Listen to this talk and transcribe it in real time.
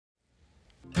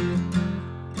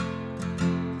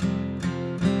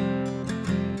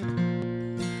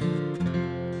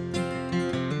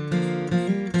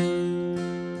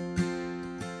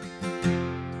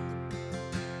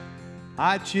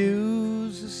I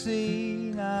choose to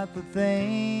see not the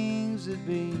things that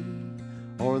be,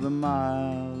 or the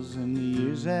miles and the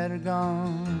years that are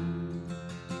gone.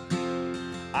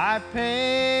 I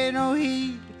pay no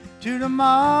heed to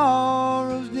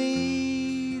tomorrow's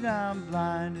need. I'm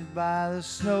blinded by the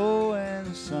snow and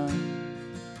the sun,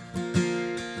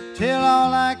 till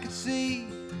all I could see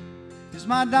is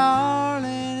my darling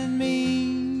and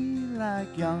me,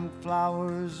 like young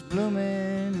flowers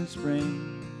blooming in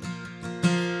spring.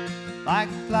 Like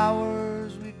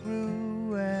flowers we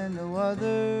grew, and no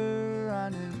other I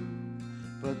knew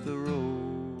but the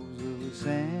rose of the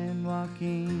San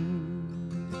Joaquin,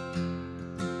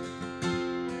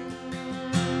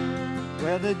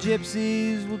 where the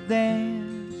gypsies will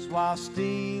dance while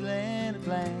stealing a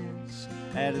glance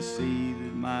at a sea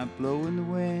that might blow in the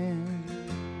wind.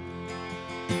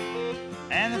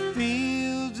 And the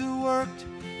fields are worked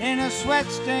in a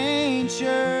sweat-stained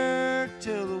shirt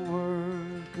till the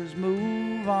workers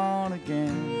move on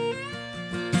again.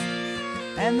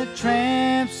 And the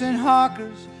tramps and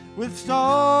hawkers with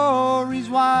stories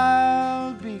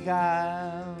wild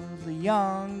beguile the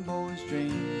young boy's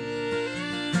dream,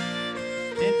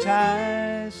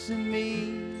 enticing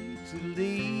me to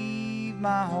leave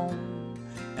my home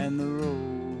and the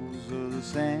rose of the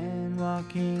San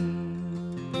Joaquin.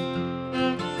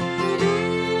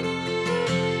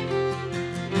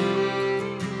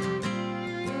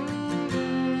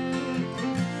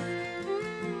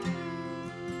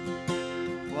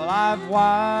 Well, I've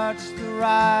watched the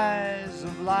rise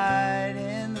of light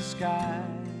in the sky,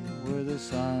 where the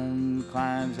sun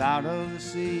climbs out of the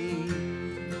sea,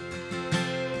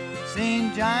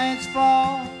 seen giants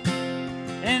fall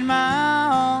in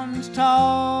mountains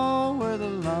tall, where the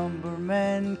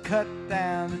lumbermen cut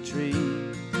down the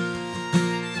trees.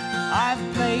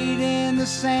 I've played in the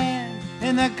sand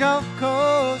in the Gulf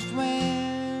Coast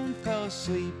wind, fell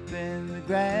asleep in the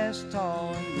grass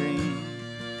tall and green.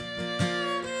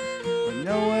 But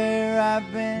nowhere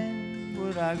I've been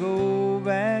would I go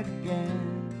back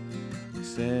again,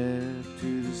 except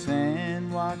to the San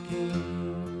Joaquin.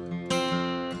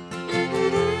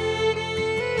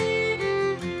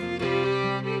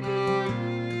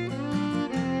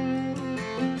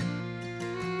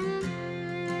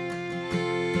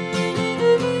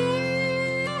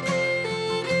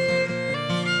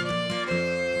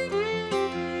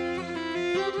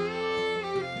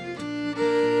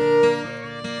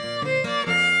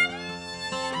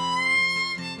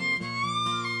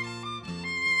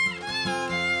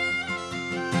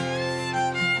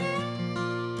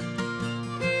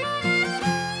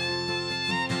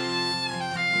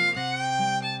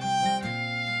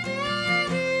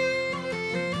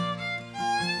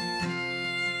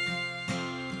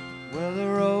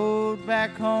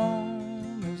 Back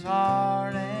home is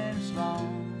hard and it's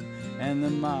long, and the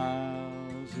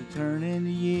miles are turn into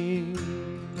years,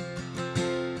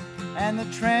 and the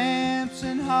tramps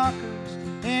and hawkers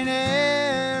in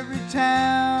every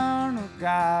town, oh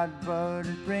God, but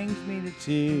it brings me to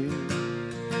tears.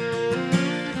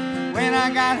 When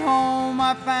I got home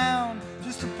I found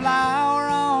just a flower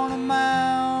on a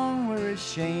mound, where it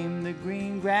shamed the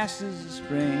green grasses of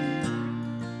spring.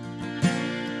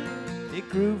 It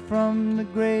grew from the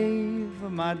grave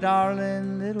of my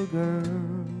darling little girl,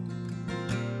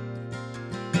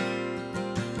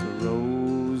 the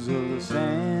rose of the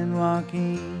San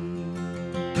Joaquin.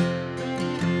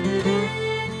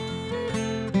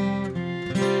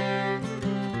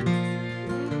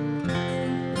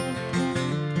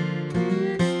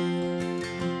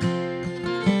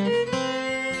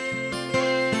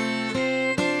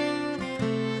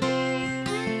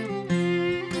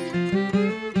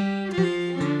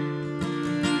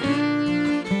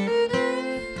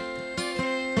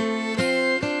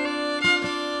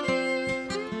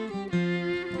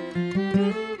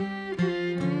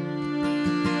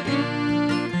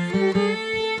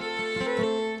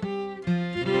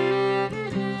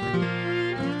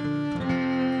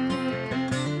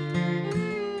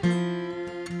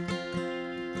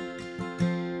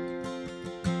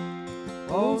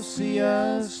 Oh, see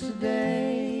us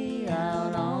today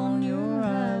out on your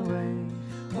highway,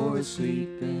 or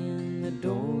asleep in the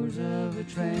doors of a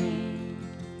train.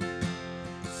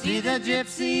 See the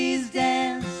gypsies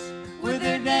dance with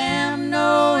their damn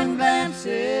knowing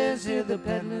glances, hear the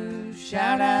peddlers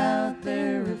shout out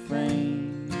their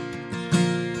refrain.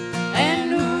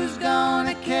 And who's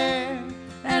gonna care,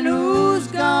 and who's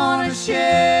gonna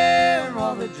share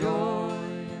all the joy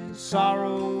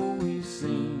sorrow we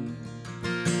sing.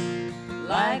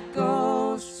 Like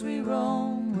ghosts we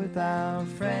roam without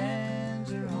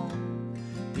friends or home,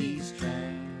 these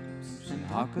tramps and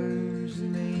hawkers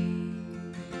and me.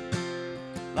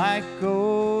 Like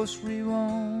ghosts we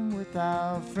roam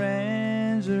without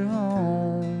friends or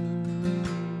home,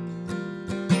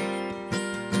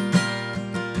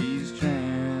 these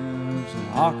tramps and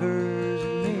hawkers